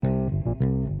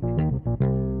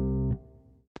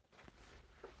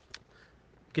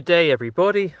Good day,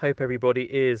 everybody. Hope everybody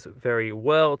is very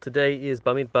well. Today is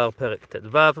Bamidbar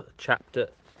Ch, chapter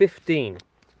 15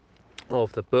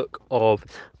 of the book of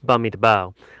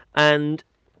Bamidbar. And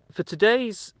for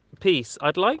today's piece,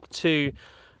 I'd like to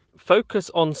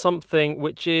focus on something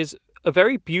which is a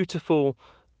very beautiful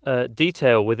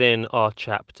detail within our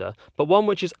chapter, but one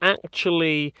which is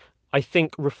actually, I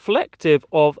think, reflective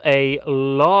of a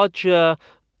larger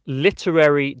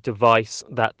literary device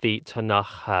that the Tanakh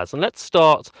has. And let's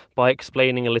start by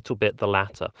explaining a little bit the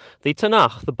latter. The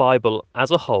Tanakh, the Bible as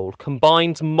a whole,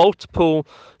 combines multiple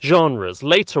genres.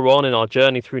 Later on in our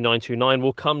journey through 929,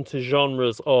 we'll come to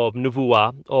genres of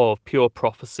Nevuah, of pure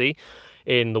prophecy,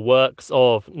 in the works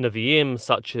of Nevi'im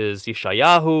such as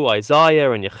Yeshayahu,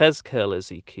 Isaiah, and Yechezkel,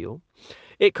 Ezekiel.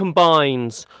 It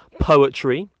combines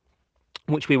poetry,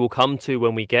 which we will come to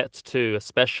when we get to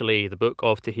especially the book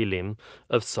of Tehillim,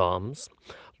 of Psalms.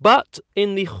 But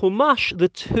in the Chumash, the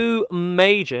two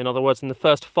major, in other words, in the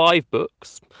first 5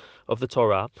 books of the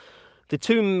Torah, the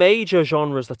two major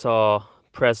genres that are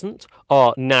present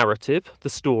are narrative, the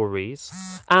stories,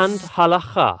 and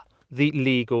halacha, the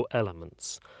legal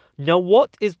elements. Now,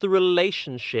 what is the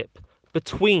relationship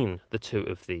between the two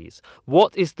of these?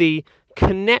 What is the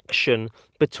connection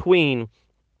between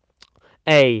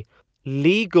a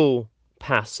legal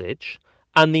passage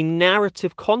and the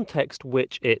narrative context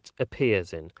which it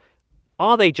appears in?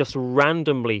 Are they just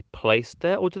randomly placed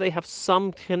there, or do they have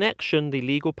some connection, the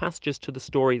legal passages, to the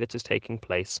story that is taking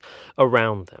place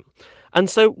around them? And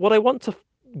so, what I want to,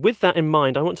 with that in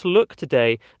mind, I want to look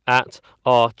today at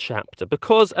our chapter,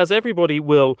 because as everybody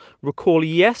will recall,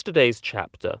 yesterday's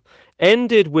chapter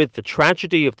ended with the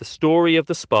tragedy of the story of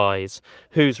the spies,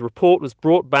 whose report was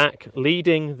brought back,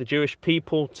 leading the Jewish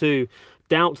people to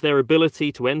doubt their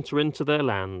ability to enter into their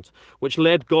land, which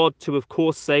led God to, of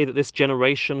course, say that this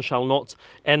generation shall not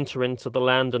enter into the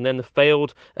land, and then the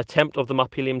failed attempt of the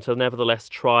Mapilim to nevertheless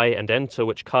try and enter,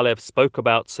 which Kalev spoke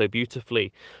about so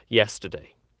beautifully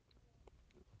yesterday.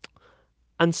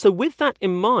 And so, with that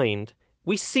in mind,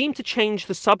 we seem to change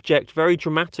the subject very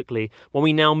dramatically when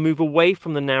we now move away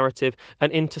from the narrative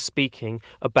and into speaking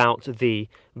about the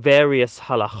various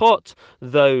halachot,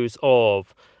 those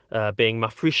of being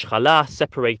mafrish challah,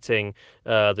 separating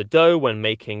the dough when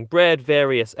making bread,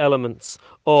 various elements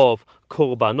of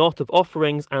korbanot, of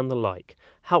offerings, and the like.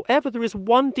 However, there is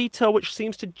one detail which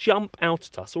seems to jump out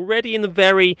at us already in the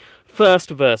very first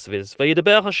verse of his.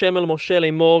 Vayidaber Hashem el Moshe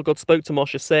lemor, God spoke to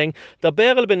Moshe saying,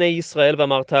 Daber el bnei Yisrael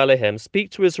v'amarta alehem, speak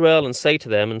to Israel and say to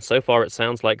them, and so far it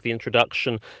sounds like the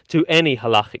introduction to any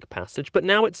halachic passage, but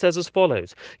now it says as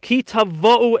follows, Ki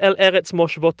tavo'u el eretz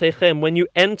moshvotechem, when you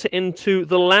enter into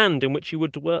the land in which you will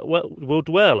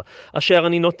dwell, asher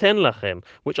ani noten lachem,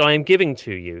 which I am giving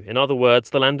to you, in other words,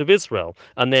 the land of Israel,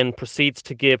 and then proceeds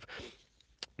to give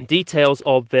details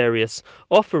of various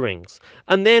offerings.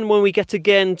 And then when we get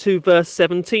again to verse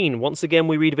 17, once again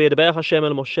we read, V'yedaber Hashem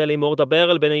el Moshe lemor, daber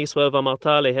el bnei Yisrael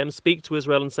v'amarta alehem, speak to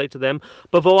Israel and say to them,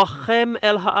 B'voachem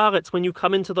el haaretz, when you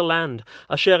come into the land,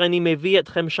 asher ani mevi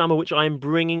etchem shama, which I am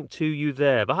bringing to you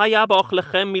there. V'haya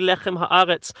ba'ochlechem milechem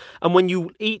haaretz, and when you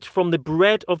eat from the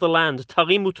bread of the land,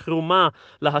 tarimu truma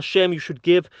laHashem, you should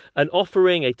give an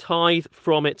offering, a tithe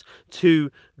from it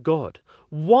to God.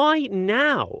 Why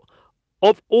now,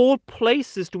 of all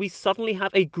places, do we suddenly have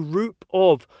a group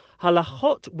of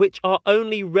halachot which are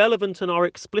only relevant and are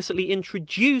explicitly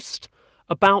introduced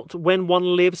about when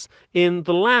one lives in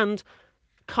the land,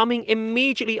 coming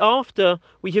immediately after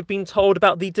we have been told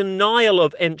about the denial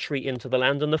of entry into the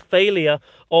land and the failure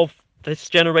of this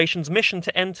generation's mission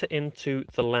to enter into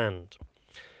the land?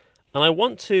 And I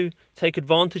want to take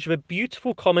advantage of a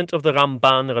beautiful comment of the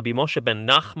Ramban, Rabbi Moshe ben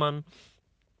Nachman,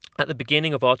 at the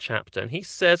beginning of our chapter, and he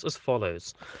says as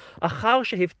follows: Achar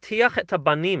shehivtiach et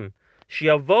habanim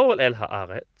sheyavo'u el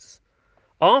haaretz,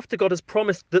 after God has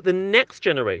promised that the next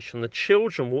generation, the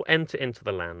children, will enter into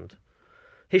the land,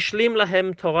 Hishlim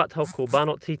lahem Torat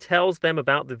hakorbanot, he tells them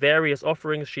about the various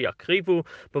offerings sheyakrivu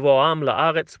b'vo'am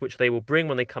la'aretz, which they will bring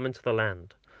when they come into the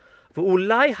land.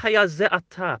 V'ulai hayazeh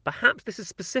ata, perhaps this is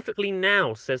specifically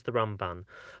now, says the Ramban,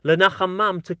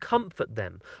 lenachamam, to comfort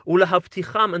them,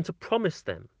 ulahavticham, and to promise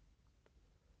them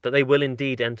that they will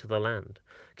indeed enter the land.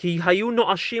 Ki hayu no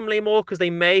ashim lemor, because they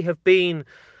may have been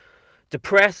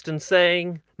depressed and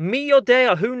saying, Mi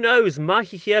yodea, who knows, ma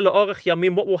hihyeh la'orech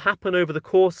yamim, what will happen over the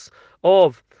course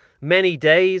of many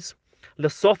days,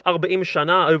 lesof arba'im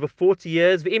shana, over 40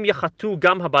 years, v'im yachatu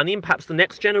gam habanim, perhaps the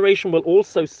next generation will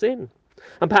also sin,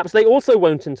 and perhaps they also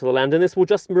won't enter the land, and this will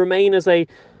just remain as a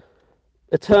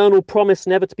eternal promise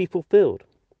never to be fulfilled.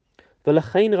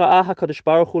 V'lechein ra'ah HaKadosh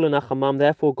Baruch Hu lenachamam,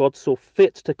 therefore God saw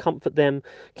fit to comfort them,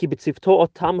 ki b'tzivto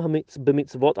otam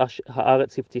b'mitzvot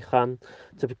ha'aretz hivtichan,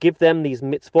 to give them these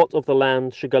mitzvot of the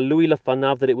land, shegalui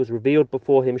lefanav, that it was revealed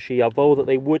before him, sheyavo, that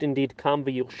they would indeed come,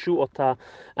 v'yirshu ota,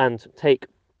 and take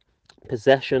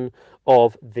possession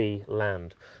of the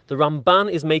land. The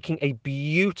Ramban is making a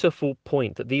beautiful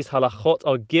point that these halachot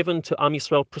are given to Am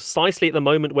Yisrael precisely at the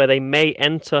moment where they may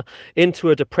enter into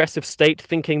a depressive state,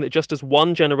 thinking that just as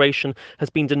one generation has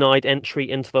been denied entry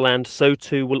into the land, so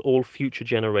too will all future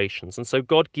generations. And so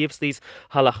God gives these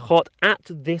halachot at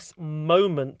this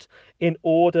moment in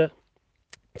order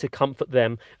to comfort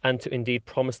them and to indeed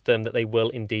promise them that they will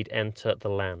indeed enter the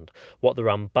land. What the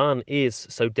Ramban is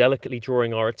so delicately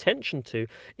drawing our attention to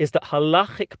is that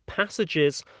halachic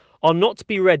passages are not to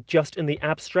be read just in the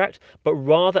abstract, but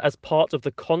rather as part of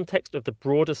the context of the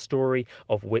broader story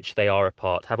of which they are a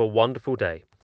part. Have a wonderful day.